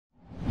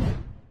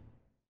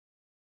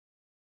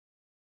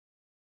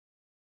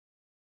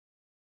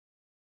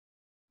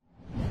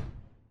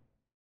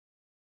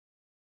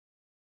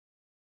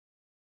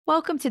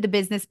Welcome to the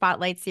Business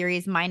Spotlight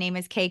series. My name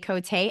is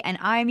Cote, and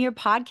I'm your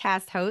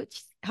podcast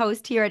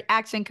host here at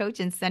Action Coach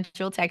in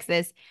Central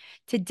Texas.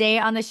 Today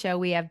on the show,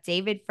 we have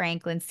David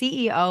Franklin,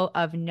 CEO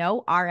of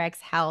knowRX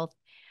Health.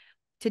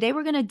 Today,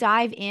 we're going to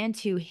dive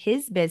into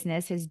his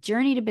business, his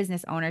journey to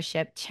business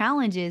ownership,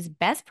 challenges,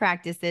 best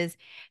practices,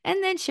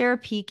 and then share a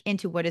peek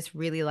into what it's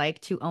really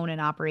like to own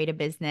and operate a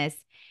business.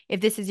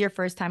 If this is your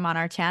first time on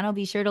our channel,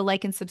 be sure to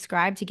like and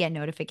subscribe to get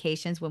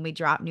notifications when we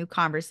drop new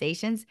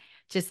conversations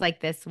just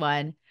like this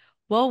one.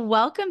 Well,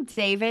 welcome,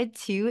 David,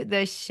 to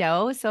the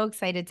show. So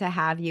excited to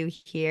have you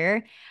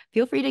here.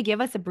 Feel free to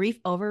give us a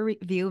brief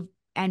overview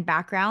and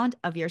background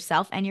of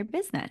yourself and your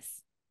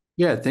business.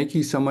 Yeah, thank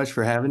you so much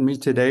for having me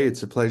today.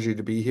 It's a pleasure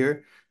to be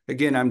here.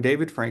 Again, I'm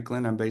David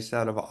Franklin. I'm based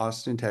out of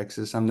Austin,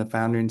 Texas. I'm the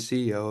founder and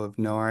CEO of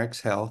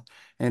knowRX Health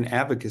and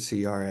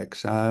Advocacy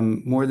RX.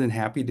 I'm more than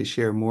happy to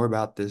share more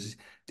about these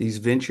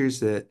ventures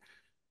that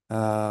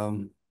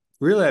um,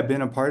 really I've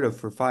been a part of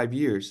for 5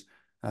 years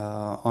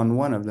on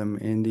one of them,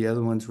 and the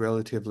other one's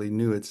relatively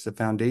new. It's the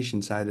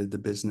foundation side of the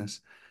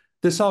business.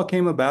 This all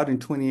came about in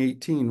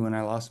 2018 when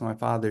I lost my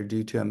father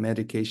due to a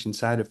medication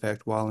side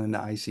effect while in the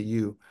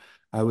ICU.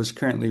 I was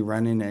currently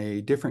running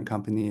a different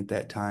company at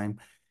that time,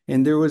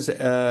 and there was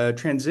a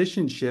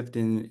transition shift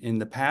in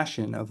the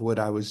passion of what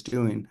I was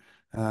doing.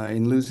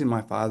 In losing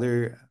my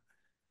father,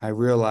 I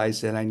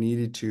realized that I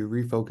needed to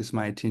refocus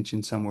my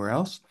attention somewhere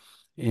else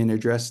and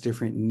address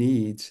different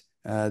needs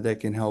that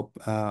can help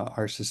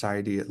our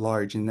society at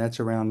large. And that's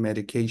around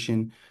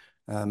medication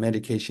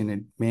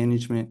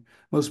management.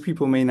 Most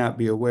people may not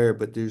be aware,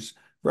 but there's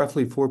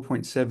roughly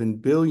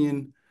 4.7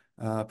 billion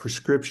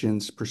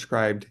prescriptions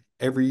prescribed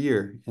every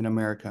year in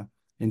America.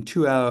 And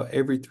 2 out of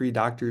every 3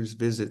 doctors'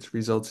 visits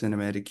results in a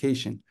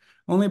medication.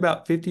 Only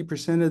about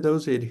 50% of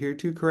those adhere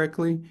to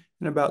correctly,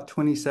 and about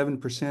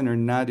 27% are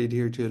not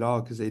adhered to at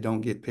all because they don't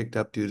get picked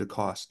up due to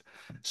cost.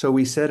 So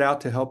we set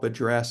out to help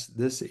address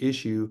this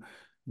issue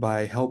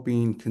by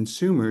helping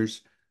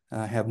consumers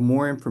have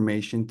more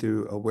information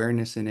through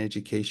awareness and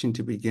education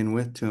to begin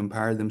with to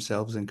empower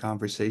themselves in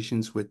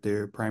conversations with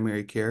their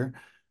primary care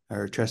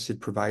or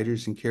trusted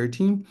providers and care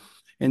team,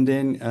 and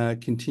then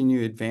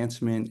continue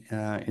advancement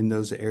in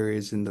those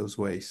areas in those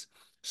ways.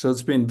 So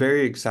it's been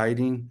very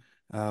exciting.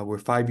 We're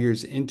 5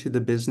 years into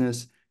the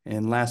business.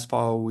 And last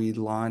fall, we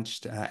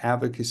launched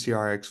Advocacy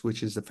RX,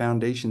 which is the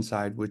foundation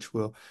side, which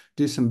will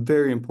do some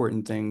very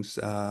important things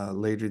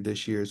later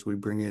this year as we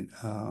bring it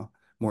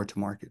more to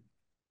market.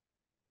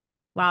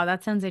 Wow,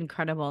 that sounds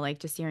incredible. Like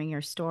just hearing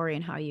your story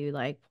and how you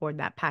like poured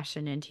that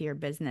passion into your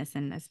business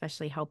and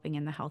especially helping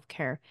in the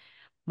healthcare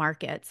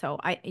market. So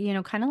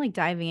kind of like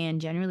diving in,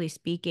 generally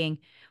speaking,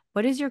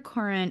 what does your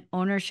current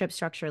ownership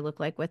structure look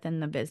like within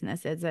the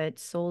business? Is it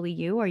solely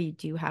you or you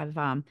do have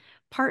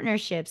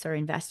partnerships or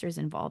investors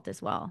involved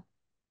as well?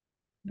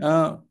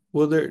 Well,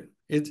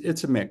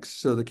 it's a mix.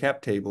 So the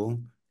cap table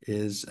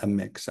is a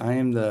mix. I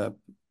am the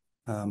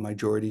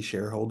majority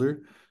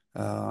shareholder.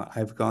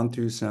 I've gone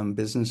through some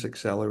business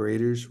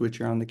accelerators,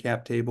 which are on the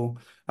cap table.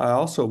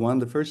 Also, one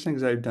of the first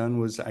things I've done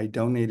was I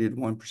donated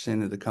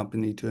 1% of the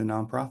company to a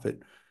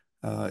nonprofit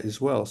as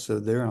well. So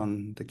they're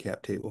on the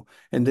cap table.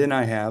 And then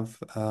I have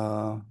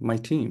my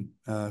team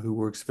who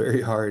works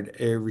very hard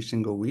every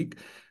single week.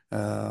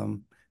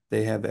 Um,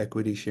 they have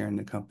equity share in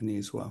the company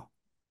as well.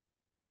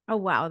 Oh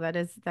wow,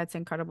 that's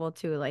incredible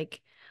too.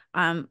 Like,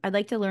 I'd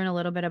like to learn a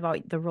little bit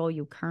about the role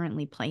you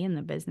currently play in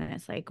the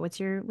business. Like, what's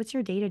your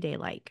day-to-day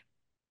like?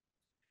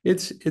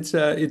 It's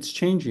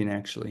changing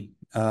actually.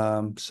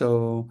 Early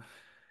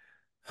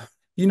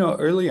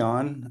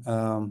on,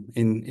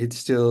 and it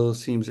still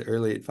seems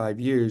early at 5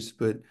 years,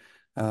 but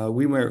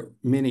we wear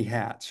many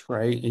hats,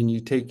 right? And you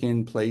take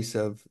in place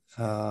of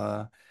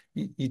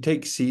you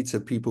take seats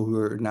of people who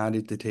are not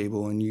at the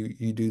table, and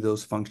you do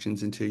those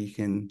functions until you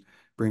can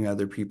bring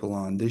other people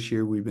on. This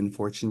year, we've been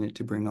fortunate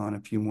to bring on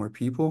a few more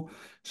people,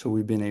 so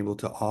we've been able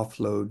to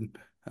offload.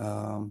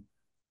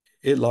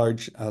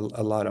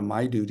 A lot of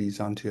my duties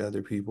onto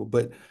other people.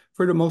 But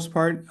for the most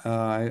part,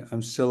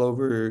 I'm still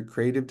over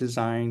creative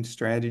design,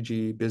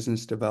 strategy,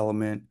 business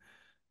development,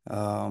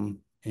 and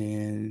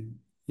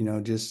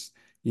just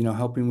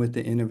helping with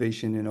the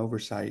innovation and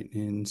oversight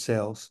in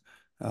sales.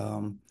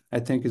 I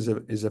think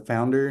as a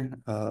founder,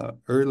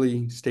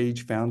 early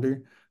stage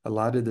founder, a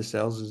lot of the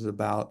sales is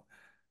about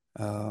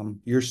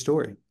your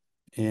story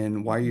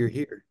and why you're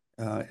here.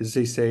 As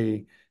they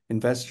say,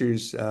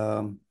 investors.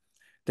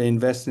 They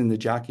invest in the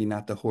jockey,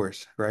 not the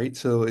horse, right?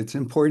 So it's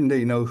important that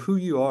you know who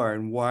you are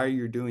and why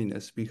you're doing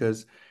this,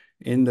 because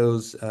in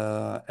those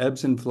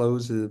ebbs and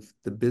flows of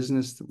the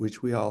business,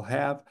 which we all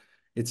have,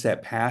 it's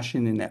that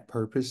passion and that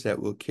purpose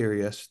that will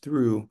carry us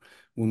through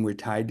when we're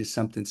tied to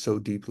something so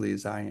deeply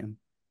as I am.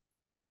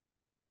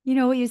 You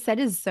know, what you said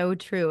is so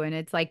true. And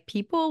it's like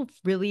people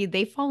really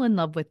they fall in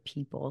love with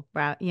people,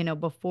 right?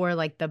 Before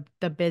like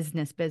the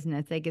business.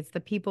 Like it's the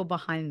people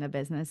behind the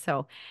business.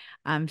 So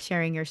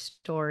sharing your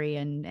story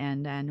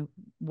and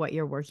what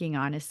you're working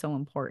on is so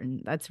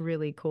important. That's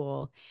really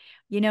cool.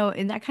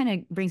 And that kind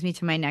of brings me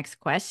to my next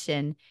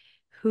question.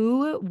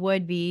 Who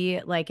would be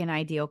like an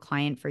ideal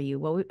client for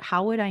you?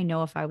 How would I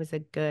know if I was a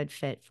good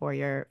fit for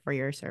your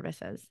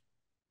services?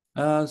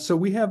 So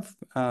we have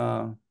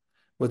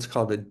what's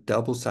called a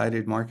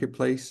double-sided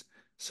marketplace.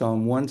 So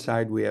on one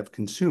side, we have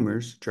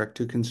consumers, direct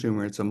to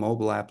consumer. It's a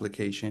mobile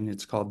application.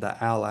 It's called the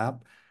AL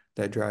app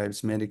that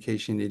drives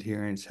medication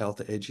adherence,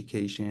 health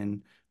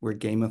education. We're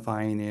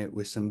gamifying it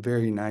with some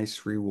very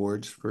nice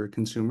rewards for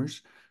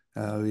consumers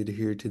who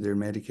adhere to their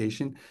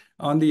medication.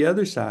 On the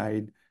other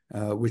side,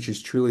 which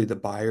is truly the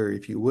buyer,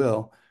 if you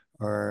will,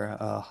 are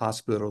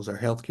hospitals, are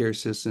healthcare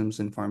systems,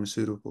 and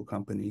pharmaceutical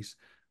companies.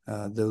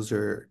 Those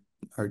are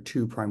our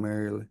two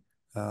primary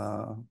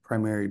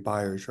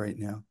buyers right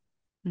now.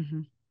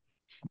 Hmm.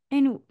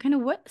 And kind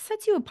of what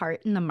sets you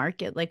apart in the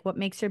market? Like what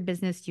makes your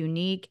business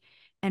unique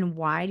and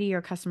why do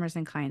your customers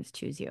and clients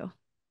choose you?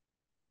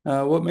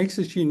 What makes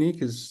us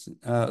unique is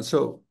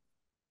so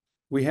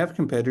we have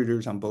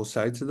competitors on both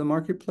sides of the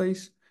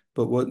marketplace,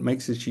 but what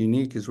makes us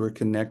unique is we're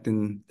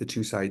connecting the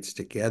two sides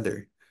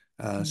together.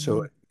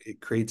 So Hmm.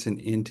 it creates an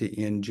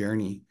end-to-end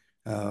journey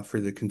for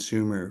the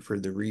consumer, for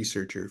the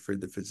researcher, for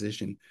the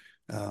physician.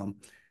 Um,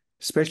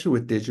 Especially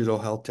with digital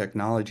health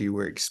technology,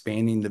 we're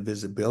expanding the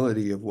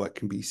visibility of what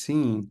can be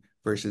seen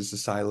versus the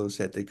silos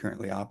that they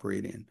currently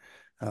operate in.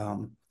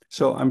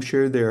 So I'm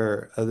sure there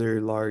are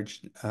other large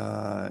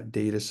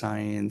data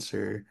science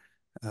or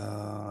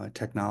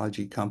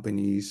technology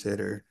companies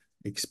that are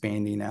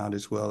expanding out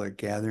as well or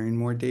gathering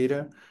more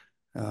data.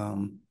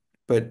 Um,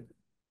 but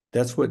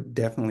that's what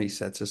definitely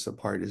sets us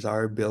apart is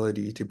our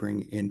ability to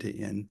bring end to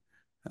end.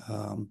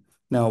 Um,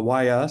 Now,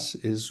 why us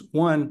is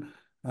one,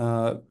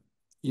 uh,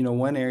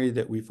 one area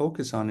that we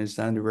focus on is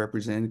the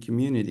underrepresented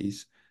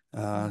communities.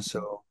 Hmm.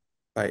 So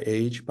by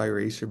age, by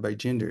race, or by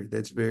gender,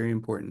 that's very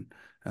important.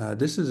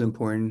 This is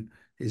important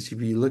is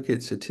if you look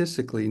at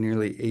statistically,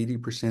 nearly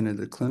 80% of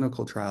the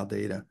clinical trial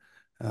data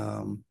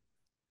um,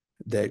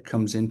 that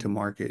comes into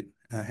market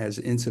has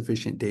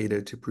insufficient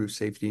data to prove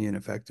safety and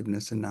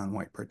effectiveness in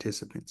non-white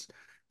participants.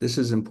 This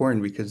is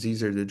important because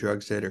these are the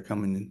drugs that are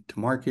coming into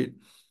market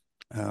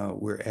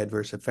where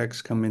adverse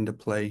effects come into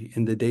play,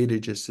 and the data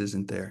just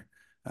isn't there.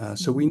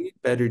 So we need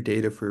better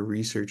data for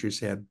researchers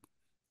to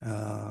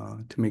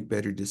make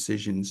better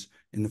decisions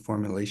in the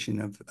formulation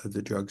of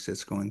the drugs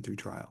that's going through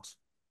trials.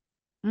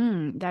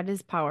 That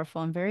is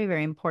powerful and very,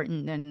 very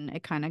important. And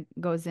it kind of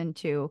goes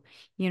into,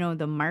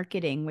 the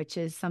marketing, which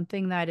is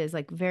something that is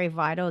like very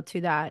vital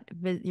to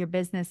your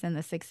business and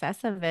the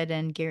success of it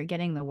and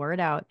getting the word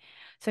out.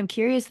 So I'm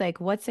curious, like,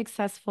 what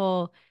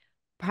successful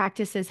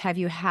practices have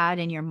you had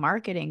in your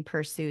marketing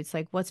pursuits?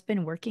 Like, what's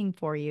been working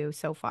for you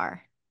so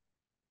far?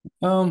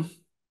 Um,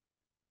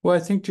 Well, I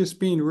think just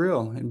being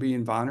real and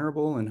being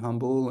vulnerable and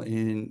humble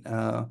and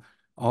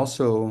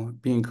also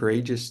being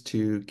courageous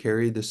to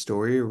carry the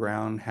story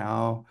around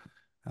how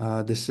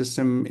the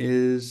system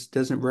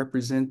doesn't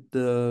represent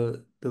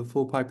the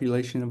full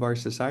population of our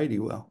society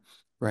well,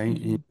 right?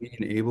 Hmm. And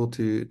being able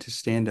to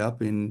stand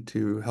up and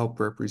to help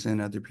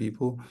represent other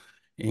people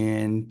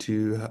and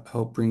to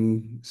help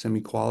bring some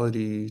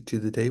equality to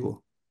the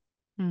table.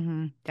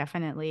 Hmm.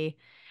 Definitely.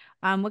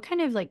 What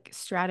kind of like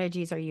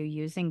strategies are you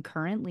using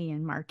currently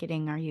in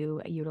marketing? Are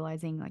you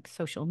utilizing like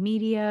social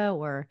media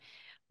or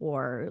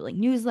like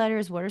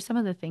newsletters? What are some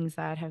of the things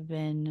that have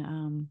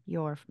been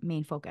your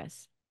main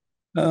focus?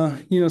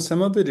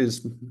 Some of it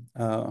is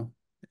uh,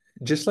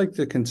 just like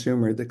the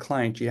consumer, the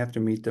client, you have to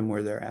meet them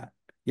where they're at.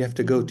 You have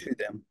to go Hmm. to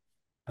them.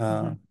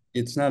 Hmm.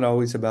 It's not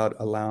always about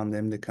allowing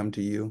them to come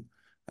to you.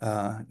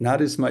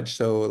 Not as much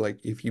so like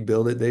if you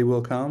build it, they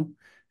will come.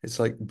 It's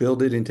like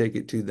build it and take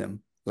it to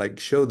them. Like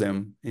show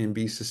them and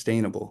be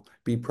sustainable,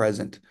 be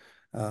present.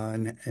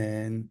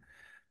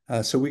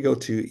 So we go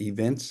to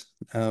events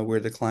where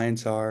the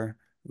clients are.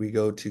 We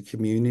go to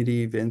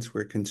community events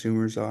where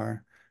consumers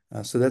are.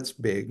 So that's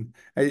big.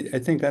 I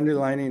think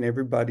underlining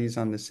everybody's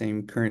on the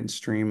same current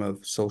stream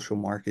of social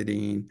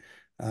marketing.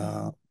 Uh,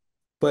 Hmm.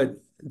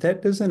 but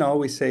that doesn't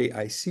always say,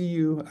 I see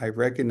you, I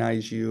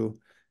recognize you,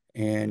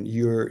 and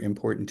you're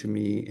important to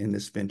me in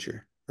this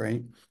venture,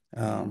 right?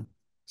 Yeah.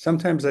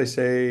 Sometimes I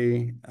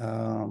say,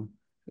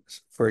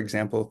 for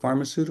example, a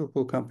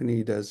pharmaceutical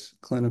company does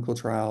clinical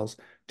trials.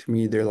 To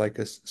me, they're like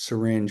a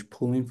syringe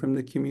pulling from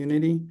the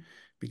community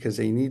because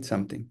they need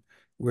something.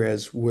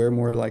 Whereas we're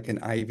more like an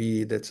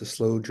IV that's a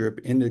slow drip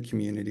into the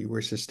community.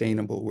 We're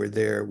sustainable. We're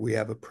there. We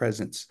have a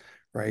presence,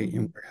 right?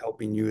 And Hmm. we're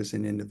helping you as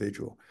an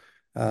individual.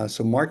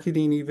 So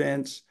marketing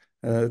events,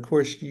 of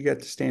course, you got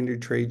the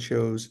standard trade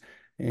shows,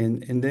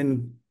 and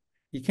then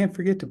you can't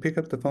forget to pick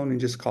up the phone and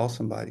just call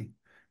somebody,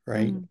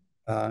 right? Hmm.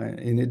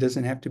 And it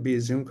doesn't have to be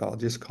a Zoom call.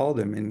 Just call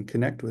them and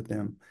connect with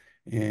them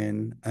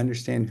and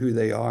understand who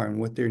they are and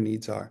what their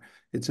needs are.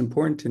 It's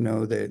important to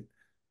know that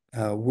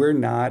we're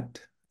not,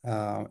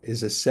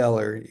 as a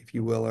seller, if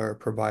you will, or a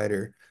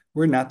provider,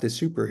 we're not the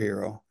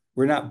superhero.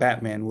 We're not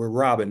Batman. We're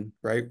Robin,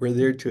 right? We're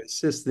there to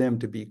assist them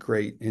to be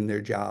great in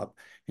their job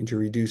and to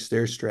reduce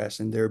their stress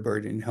and their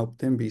burden and help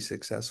them be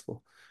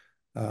successful.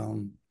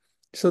 Um,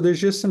 so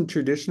there's just some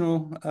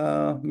traditional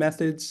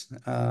methods,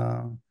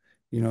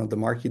 the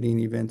marketing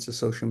events, the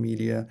social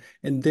media,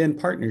 and then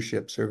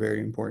partnerships are very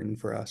important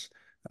for us.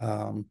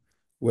 Um,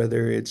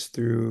 Whether it's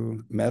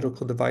through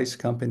medical device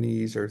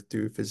companies or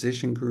through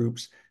physician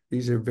groups,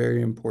 these are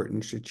very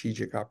important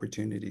strategic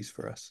opportunities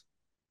for us.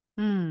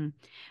 Mm.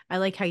 I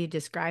like how you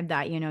describe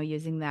that,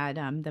 using that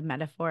the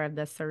metaphor of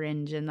the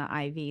syringe and the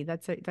IV.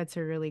 That's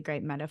a really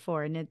great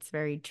metaphor, and it's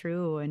very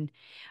true. And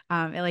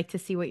I like to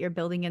see what you're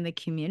building in the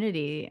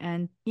community.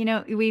 And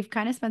we've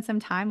kind of spent some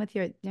time with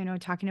your,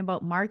 talking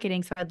about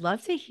marketing. So I'd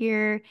love to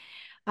hear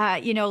a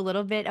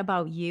little bit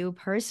about you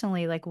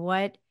personally, like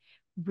what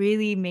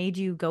really made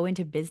you go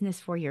into business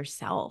for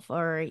yourself,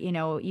 or,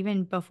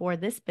 even before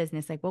this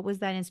business, like what was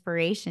that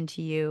inspiration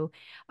to you,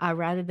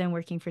 rather than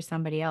working for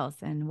somebody else?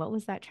 And what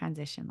was that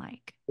transition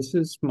like? This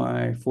is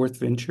my fourth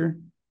venture.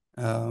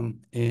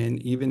 And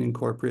even in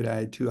corporate, I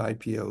had two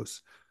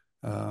IPOs.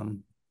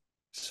 Um,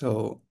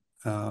 So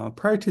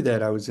prior to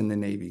that, I was in the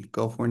Navy,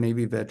 Gulf War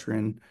Navy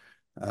veteran.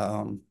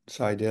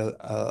 So I did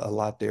a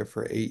lot there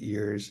for 8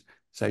 years.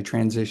 So I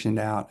transitioned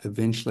out.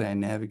 Eventually, I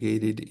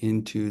navigated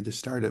into the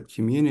startup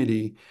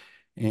community,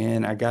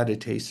 and I got a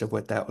taste of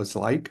what that was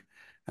like.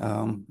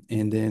 And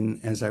then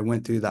as I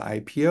went through the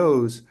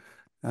IPOs,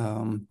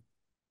 um,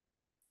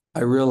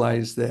 I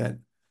realized that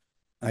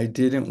I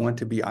didn't want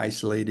to be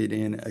isolated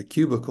in a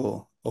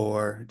cubicle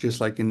or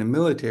just like in the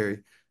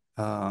military.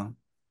 Uh,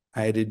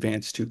 I had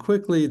advanced too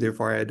quickly,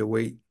 therefore I had to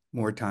wait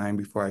more time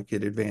before I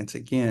could advance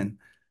again.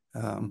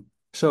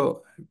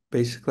 So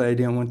basically, I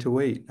didn't want to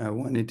wait. I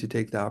wanted to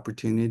take the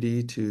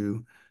opportunity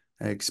to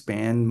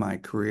expand my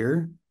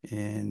career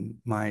and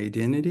my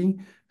identity.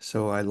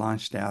 So I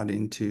launched out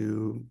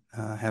into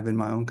having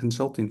my own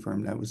consulting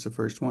firm. That was the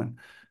first one.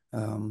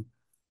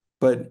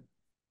 But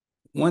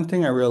one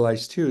thing I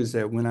realized too is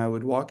that when I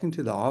would walk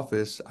into the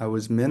office, I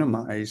was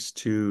minimized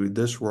to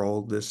this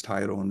role, this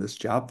title, and this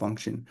job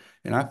function.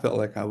 And I felt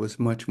like I was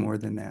much more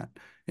than that.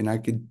 And I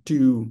could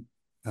do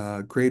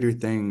greater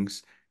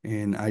things.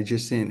 And I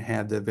just didn't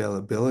have the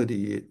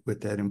availability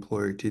with that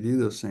employer to do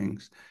those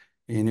things.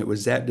 And it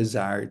was that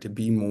desire to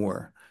be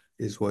more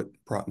is what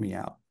brought me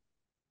out.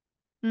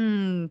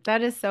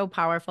 That is so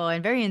powerful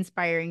and very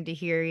inspiring to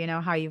hear,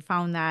 how you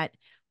found that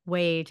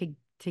way to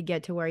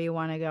get to where you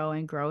want to go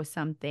and grow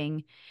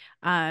something.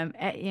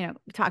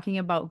 Talking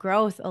about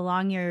growth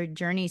along your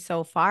journey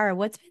so far,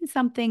 what's been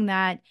something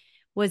that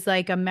was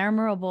like a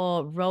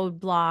memorable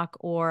roadblock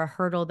or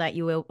hurdle that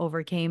you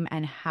overcame,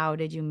 and how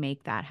did you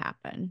make that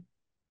happen?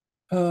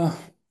 Uh,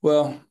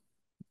 well,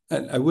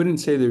 I wouldn't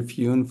say they're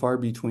few and far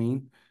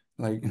between.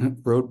 Like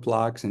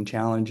roadblocks and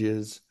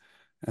challenges,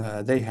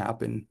 they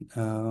happen.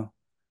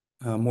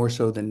 More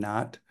so than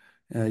not.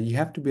 You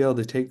have to be able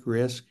to take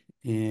risk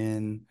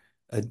and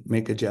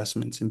make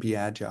adjustments and be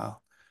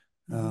agile.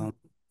 Mhm. Um,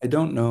 I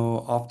don't know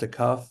off the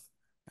cuff.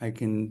 I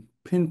can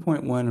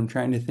pinpoint one. I'm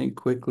trying to think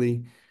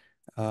quickly.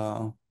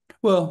 Uh,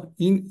 well,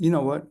 you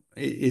know what?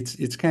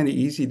 It's kind of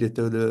easy to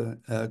throw the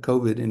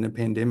COVID and the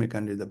pandemic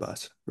under the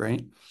bus,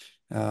 right?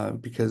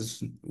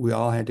 Because we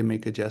all had to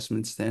make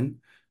adjustments then.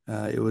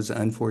 It was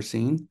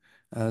unforeseen.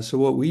 So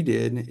what we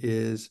did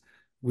is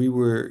we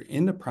were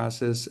in the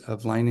process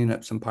of lining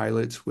up some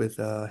pilots with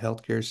a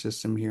healthcare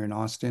system here in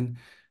Austin.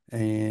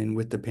 And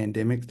with the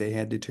pandemic, they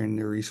had to turn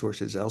their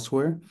resources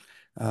elsewhere.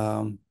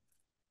 Um,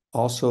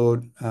 Also,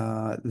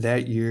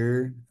 that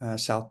year,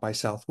 South by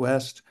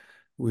Southwest,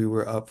 we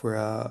were up for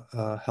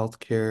a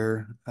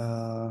healthcare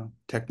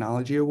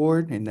technology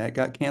award, and that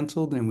got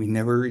canceled, and we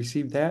never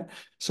received that.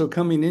 So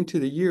coming into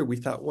the year, we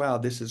thought, wow,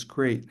 this is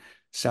great.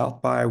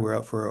 South by, we're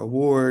up for an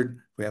award.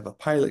 We have a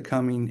pilot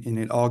coming, and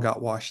it all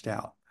got washed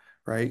out,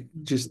 right?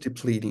 Just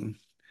depleting.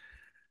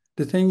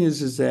 The thing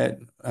is that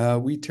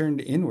we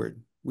turned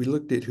inward. We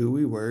looked at who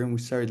we were and we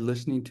started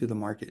listening to the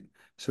market.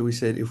 So we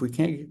said, if we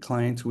can't get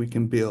clients, we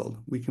can build.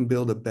 We can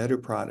build a better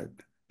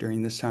product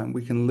during this time.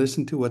 We can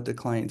listen to what the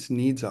client's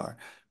needs are.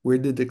 Where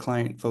did the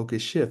client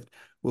focus shift?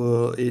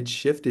 Well, it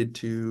shifted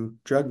to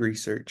drug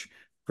research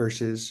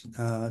versus,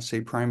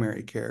 say,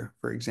 primary care,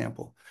 for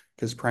example,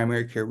 because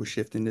primary care was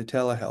shifting to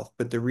telehealth,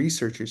 but the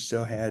researchers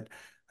still had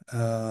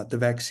the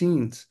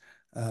vaccines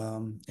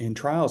and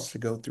trials to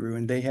go through,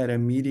 and they had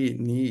immediate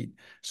need.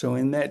 So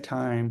in that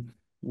time,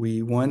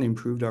 we one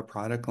improved our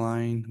product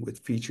line with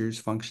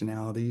features,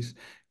 functionalities,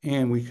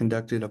 and we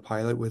conducted a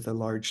pilot with a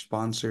large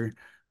sponsor,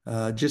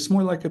 just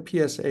more like a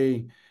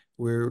PSA,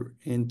 where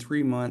in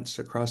 3 months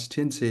across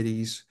 10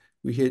 cities,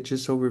 we hit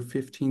just over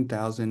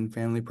 15,000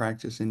 family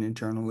practice and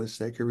internalists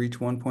that could reach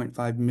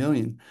 1.5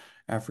 million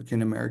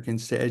African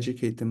Americans to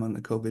educate them on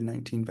the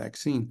COVID-19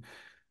 vaccine.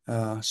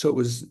 So it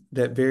was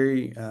that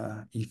very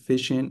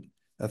efficient,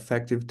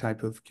 effective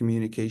type of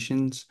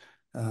communications.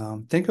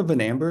 Think of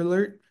an Amber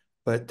Alert,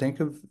 but think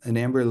of an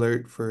Amber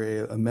Alert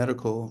for a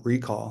medical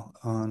recall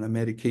on a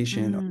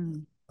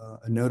medication, Mm.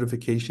 a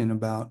notification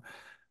about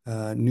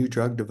new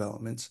drug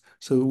developments.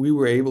 So we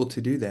were able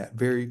to do that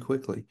very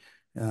quickly.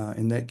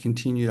 And that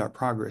continued our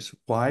progress.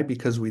 Why?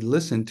 Because we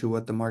listened to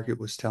what the market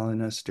was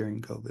telling us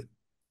during COVID.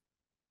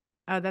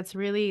 Oh, that's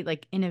really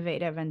like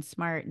innovative and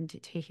smart, and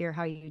to hear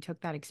how you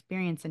took that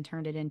experience and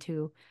turned it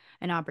into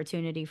an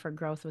opportunity for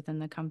growth within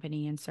the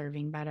company and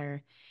serving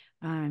better.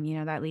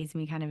 That leads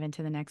me kind of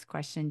into the next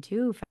question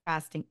too,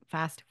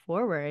 fast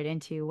forward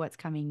into what's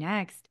coming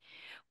next.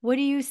 What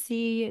do you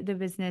see the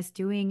business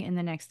doing in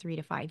the next 3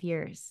 to 5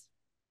 years?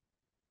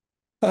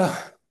 Uh,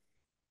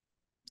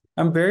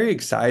 I'm very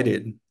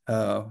excited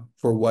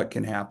for what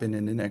can happen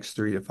in the next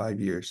 3 to 5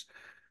 years.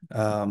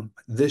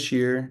 This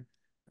year,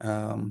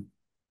 um,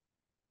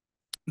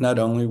 not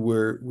only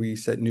were we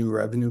set new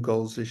revenue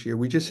goals this year,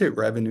 we just hit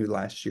revenue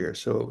last year.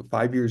 So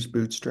 5 years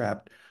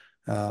bootstrapped,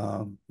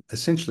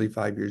 essentially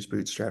 5 years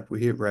bootstrapped.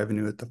 We hit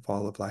revenue at the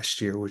fall of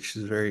last year, which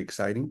is very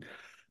exciting.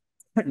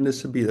 And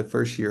this will be the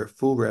first year of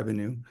full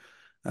revenue.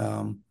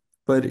 Um,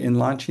 but in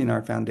launching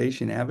our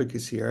foundation,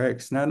 Advocacy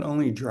RX, not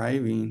only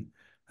driving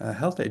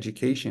health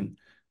education,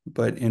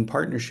 but in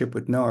partnership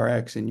with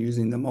knowRX and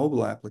using the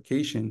mobile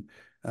application,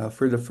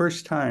 for the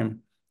first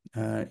time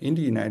in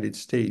the United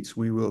States,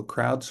 we will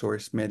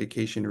crowdsource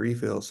medication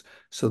refills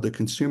so the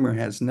consumer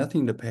has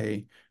nothing to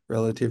pay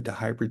relative to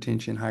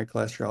hypertension, high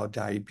cholesterol,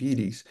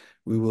 diabetes.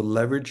 We will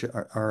leverage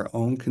our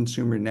own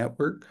consumer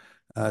network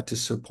to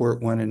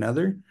support one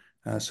another.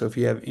 So if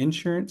you have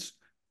insurance,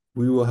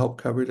 we will help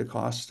cover the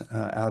cost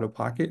out of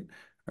pocket.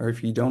 Or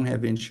if you don't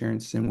have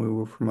insurance, then we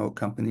will promote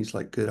companies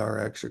like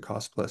GoodRx or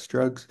Cost Plus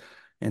Drugs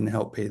and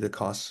help pay the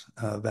cost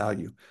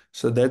value.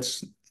 So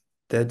that's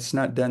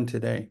not done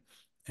today.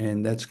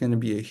 And that's going to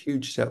be a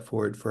huge step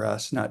forward for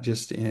us, not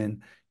just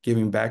in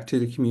giving back to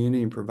the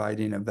community and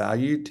providing a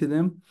value to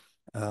them,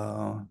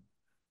 uh,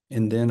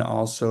 and then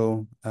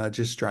also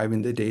just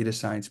driving the data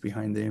science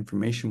behind the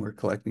information we're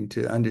collecting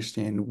to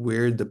understand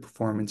where the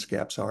performance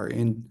gaps are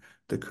in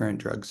the current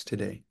drugs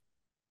today.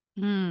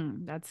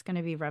 That's going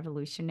to be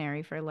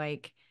revolutionary for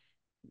like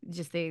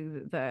just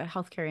the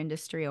healthcare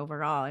industry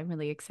overall. I'm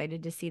really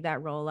excited to see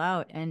that roll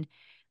out. And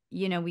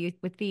we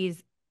with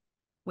these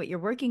what you're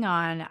working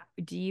on,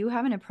 do you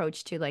have an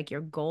approach to like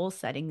your goal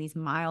setting, these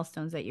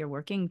milestones that you're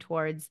working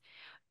towards?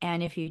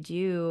 And if you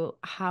do,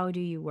 how do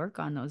you work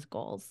on those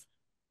goals?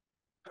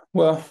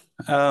 Well,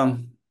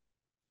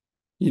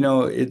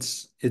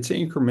 it's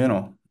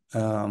incremental.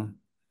 Um,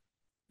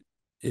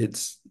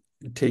 it's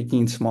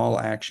taking small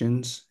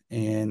actions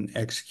and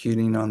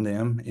executing on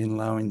them and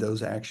allowing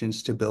those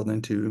actions to build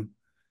into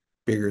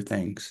bigger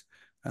things.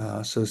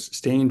 So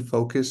staying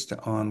focused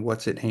on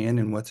what's at hand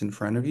and what's in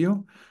front of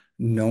you,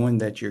 knowing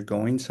that you're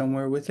going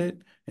somewhere with it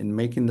and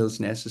making those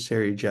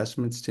necessary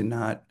adjustments to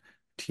not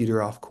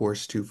teeter off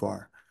course too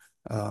far.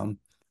 Um,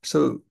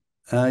 so,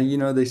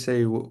 they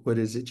say, what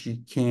is it? You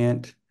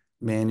can't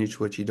manage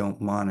what you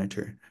don't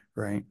monitor,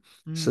 right?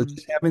 So Mm,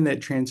 just having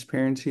that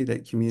transparency,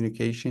 that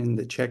communication,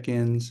 the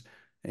check-ins,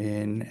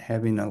 and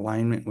having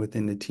alignment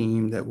within the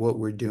team that what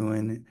we're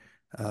doing,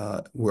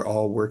 we're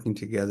all working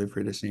together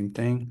for the same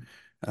thing.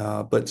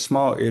 But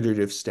small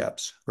iterative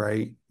steps,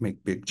 right,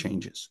 make big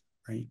changes,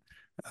 right?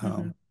 hmm.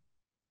 Um,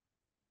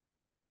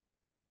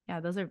 Yeah,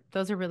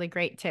 those are really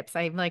great tips.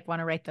 I like want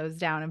to write those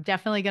down. I'm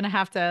definitely going to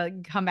have to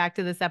come back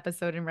to this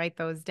episode and write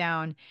those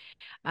down.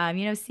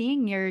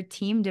 Seeing your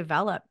team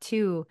develop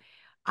too.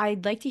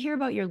 I'd like to hear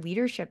about your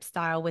leadership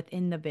style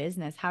within the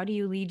business. How do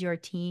you lead your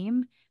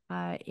team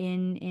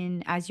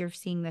in as you're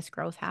seeing this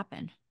growth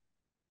happen?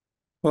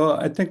 well,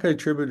 I think I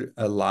attribute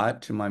a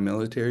lot to my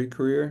military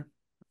career.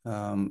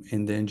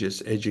 And then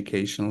just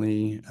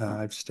educationally,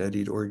 I've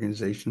studied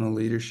organizational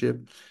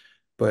leadership,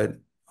 but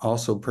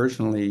also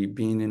personally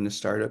being in the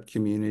startup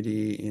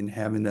community and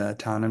having the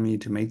autonomy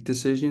to make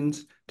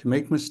decisions, to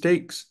make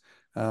mistakes.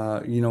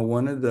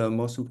 One of the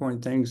most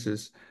important things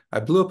is I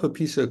blew up a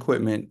piece of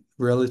equipment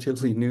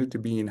relatively new to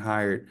being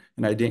hired,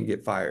 and I didn't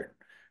get fired.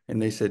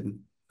 And they said,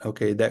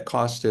 okay, that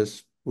cost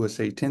us, was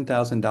say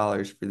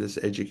 $10,000 for this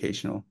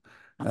educational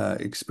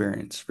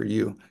experience for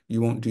you.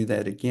 You won't do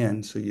that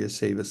again, so you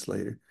save us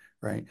later,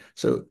 right?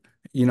 So,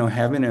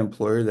 having an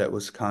employer that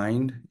was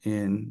kind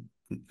and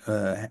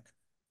uh,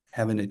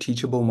 having a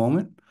teachable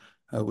moment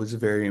was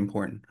very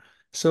important.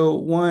 So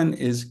one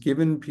is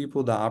giving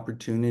people the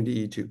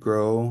opportunity to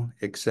grow,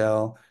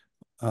 excel.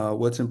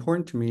 What's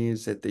important to me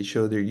is that they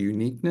show their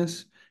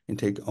uniqueness and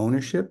take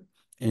ownership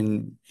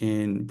and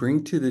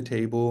bring to the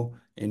table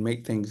and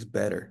make things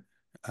better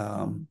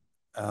um,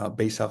 Mm,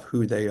 based off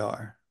who they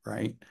are,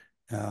 right?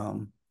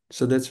 Um,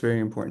 so that's very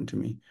important to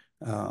me.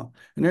 Uh,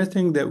 Another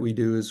thing that we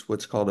do is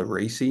what's called a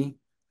RACI,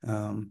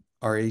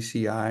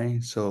 RACI.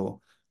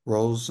 So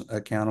roles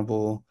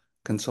accountable,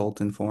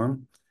 consult,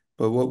 inform.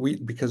 But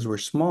because we're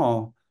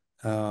small,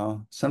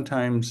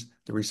 sometimes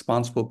the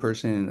responsible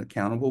person and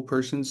accountable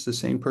person's the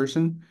same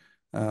person.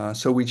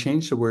 So we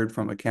changed the word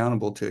from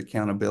accountable to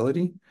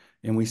accountability,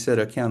 and we said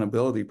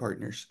accountability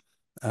partners.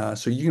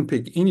 So you can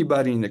pick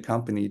anybody in the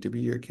company to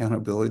be your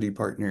accountability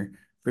partner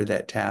for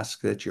that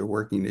task that you're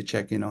working to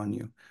check in on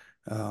you.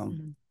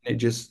 mhm. It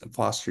just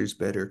fosters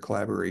better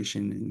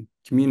collaboration and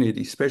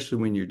community, especially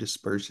when you're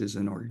dispersed as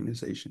an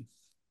organization.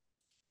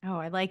 Oh,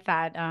 I like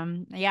that.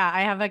 Yeah,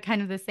 I have a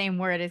kind of the same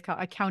word. It's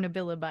called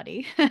accountability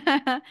buddy.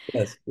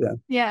 Yes, yeah.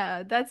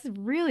 Yeah, that's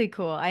really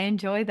cool. I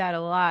enjoy that a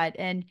lot.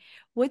 And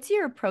what's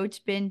your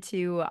approach been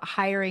to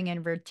hiring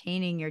and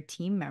retaining your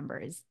team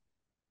members?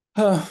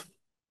 Uh,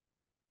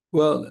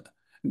 well,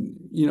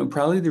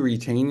 probably the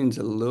retaining's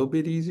a little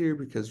bit easier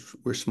because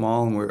we're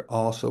small and we're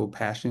also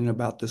passionate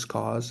about this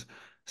cause.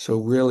 So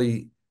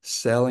really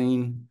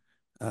selling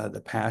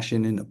the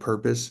passion and the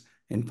purpose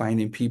and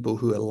finding people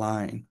who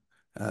align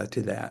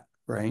to that,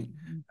 right?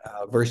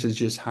 Mhm. Versus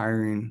just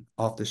hiring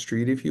off the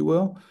street, if you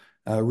will.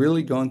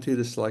 Really going through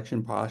the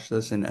selection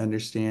process and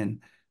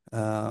understand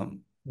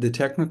the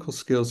technical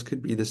skills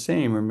could be the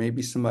same or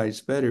maybe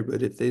somebody's better,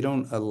 but if they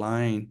don't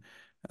align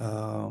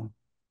uh,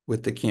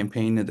 with the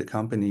campaign of the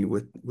company,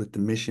 with the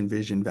mission,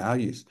 vision,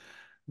 values,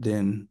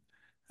 then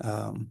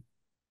um,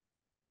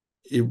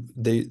 it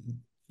they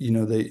you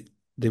know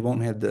they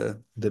won't have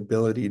the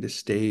ability to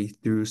stay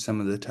through some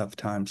of the tough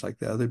times like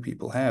the other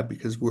people have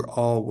because we're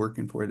all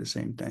working for the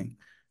same thing.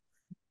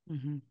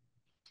 Mhm.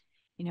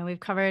 We've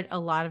covered a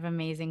lot of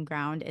amazing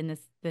ground in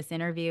this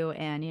interview,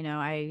 and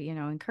I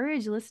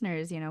encourage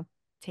listeners,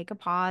 take a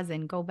pause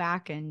and go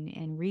back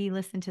and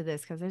re-listen to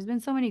this because there's been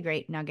so many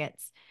great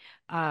nuggets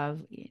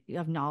of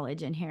of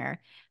knowledge in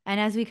here. And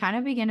as we kind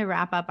of begin to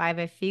wrap up, I have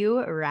a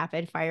few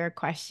rapid fire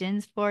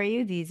questions for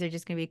you. These are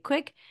just going to be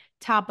quick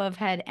top of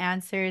head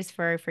answers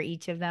for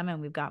each of them, and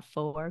we've got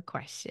four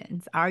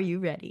questions. Are you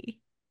ready?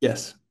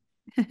 Yes.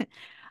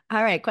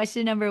 All right,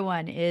 question number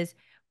one is,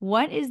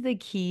 what is the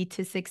key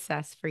to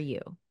success for you?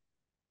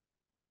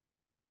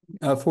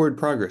 Forward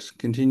progress,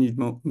 continued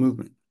mo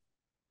movement.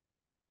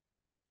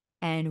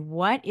 And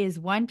what is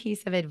one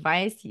piece of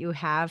advice you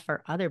have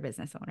for other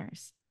business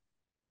owners?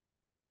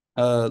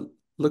 Uh,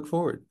 Look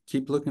forward,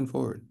 keep looking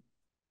forward.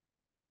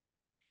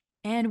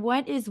 And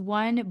what is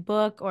one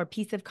book or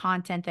piece of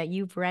content that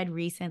you've read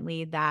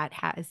recently that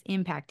has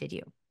impacted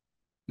you?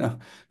 No,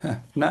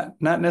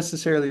 not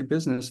necessarily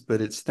business,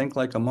 but it's think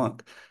like a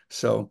monk.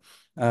 So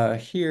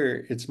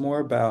here it's more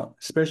about,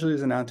 especially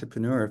as an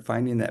entrepreneur,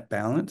 finding that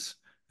balance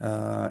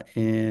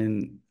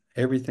in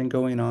everything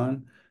going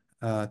on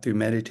through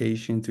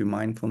meditation, through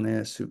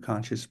mindfulness, through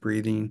conscious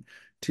breathing,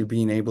 to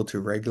being able to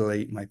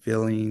regulate my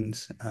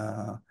feelings,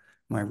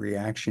 my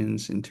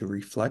reactions, and to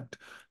reflect.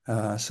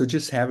 So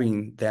just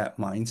having that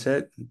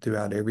mindset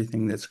throughout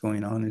everything that's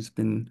going on has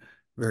been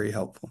very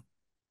helpful.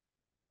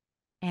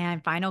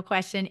 And final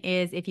question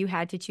is, if you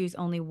had to choose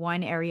only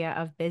one area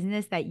of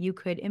business that you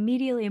could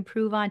immediately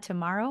improve on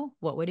tomorrow,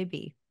 what would it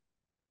be?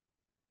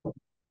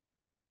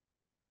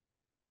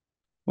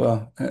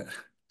 Well,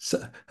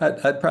 so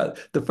I'd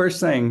probably the first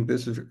thing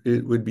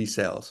it would be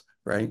sales,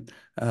 right?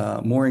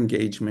 More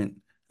engagement.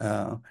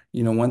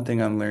 One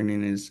thing I'm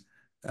learning is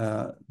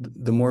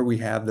the more we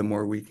have, the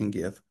more we can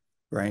give,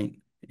 right?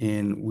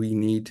 And we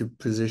need to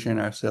position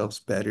ourselves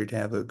better to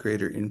have a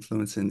greater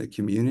influence in the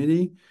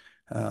community,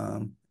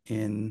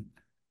 in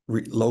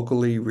re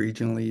locally,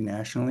 regionally,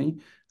 nationally.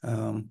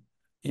 And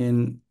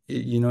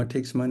it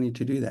takes money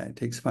to do that. It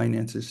takes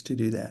finances to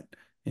do that.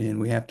 And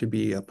we have to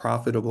be a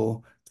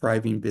profitable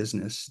thriving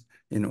business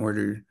in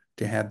order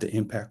to have the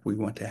impact we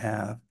want to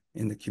have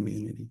in the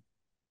community.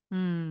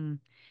 Hmm.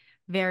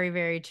 Very,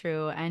 very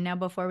true. And now,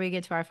 before we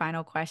get to our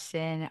final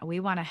question, we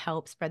want to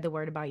help spread the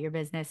word about your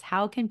business.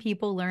 How can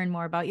people learn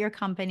more about your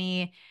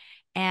company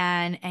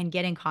and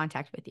get in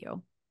contact with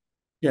you?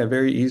 Yeah,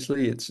 very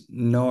easily. It's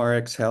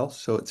knowRX Health.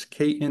 So it's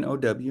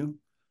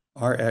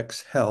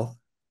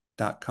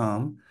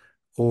KNOWRXhealth.com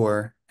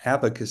or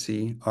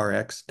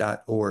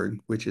advocacyrx.org,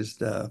 which is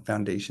the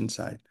foundation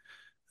side.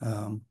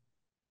 Um,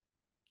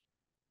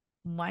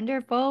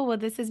 Wonderful. Well,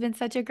 this has been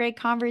such a great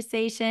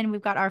conversation.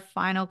 We've got our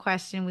final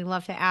question we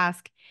love to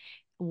ask.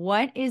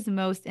 What is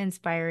most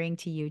inspiring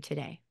to you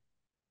today?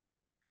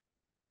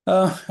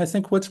 I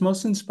think what's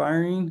most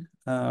inspiring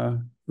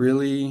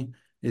really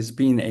is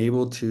being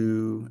able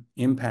to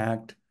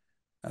impact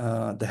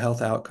the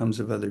health outcomes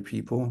of other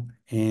people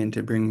and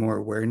to bring more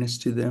awareness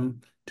to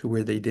them to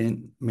where they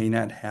didn't may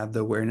not have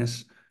the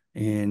awareness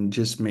and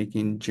just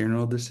making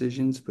general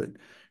decisions, but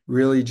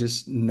really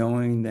just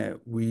knowing that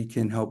we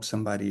can help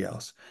somebody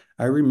else.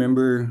 I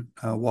remember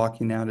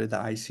walking out of the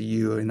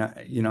ICU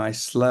and I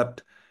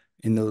slept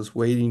in those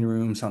waiting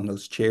rooms on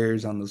those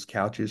chairs, on those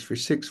couches for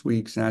 6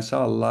 weeks, and I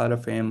saw a lot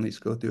of families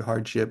go through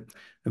hardship.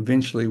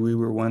 Eventually, we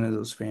were one of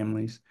those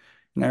families.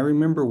 And I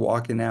remember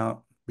walking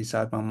out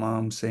beside my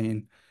mom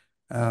saying,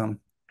 um,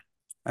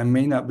 I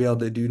may not be able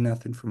to do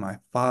nothing for my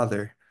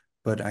father,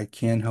 but I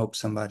can help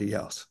somebody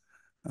else.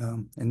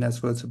 And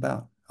that's what it's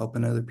about,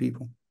 helping other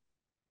people.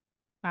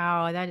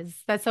 Wow,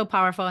 that's so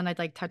powerful and that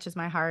like touches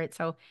my heart.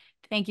 So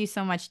thank you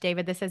so much,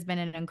 David. This has been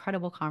an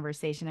incredible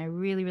conversation. I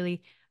really,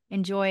 really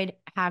enjoyed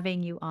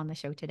having you on the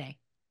show today.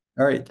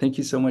 All right. Thank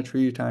you so much for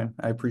your time.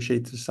 I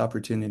appreciate this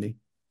opportunity.